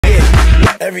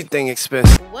Everything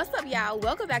expensive. What's up, y'all?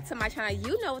 Welcome back to my channel.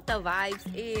 You know what the vibes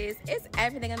is. It's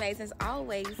Everything Amazing is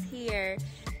always here.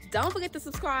 Don't forget to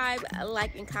subscribe,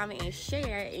 like, and comment, and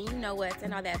share. And you know what?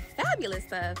 And all that fabulous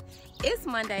stuff. It's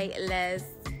Monday. Let's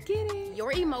get it.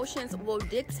 Your emotions will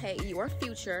dictate your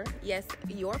future. Yes,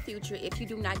 your future if you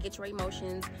do not get your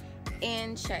emotions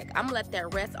in check. I'm gonna let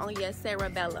that rest on your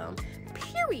cerebellum.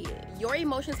 Period. Your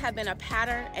emotions have been a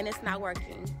pattern and it's not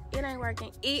working. It ain't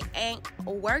working. It ain't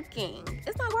working.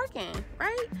 It's not working,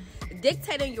 right?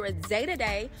 Dictating your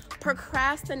day-to-day,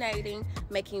 procrastinating,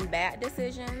 making bad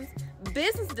decisions,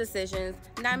 business decisions,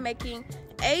 not making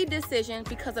a decision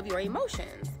because of your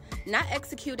emotions, not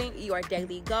executing your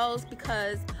daily goals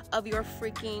because of your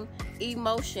freaking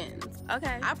emotions.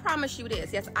 Okay, I promise you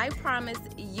this. Yes, I promise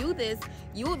you this.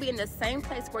 You will be in the same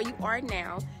place where you are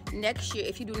now next year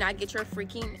if you do not get your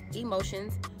freaking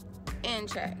emotions in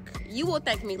check. You will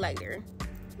thank me later.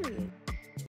 Period.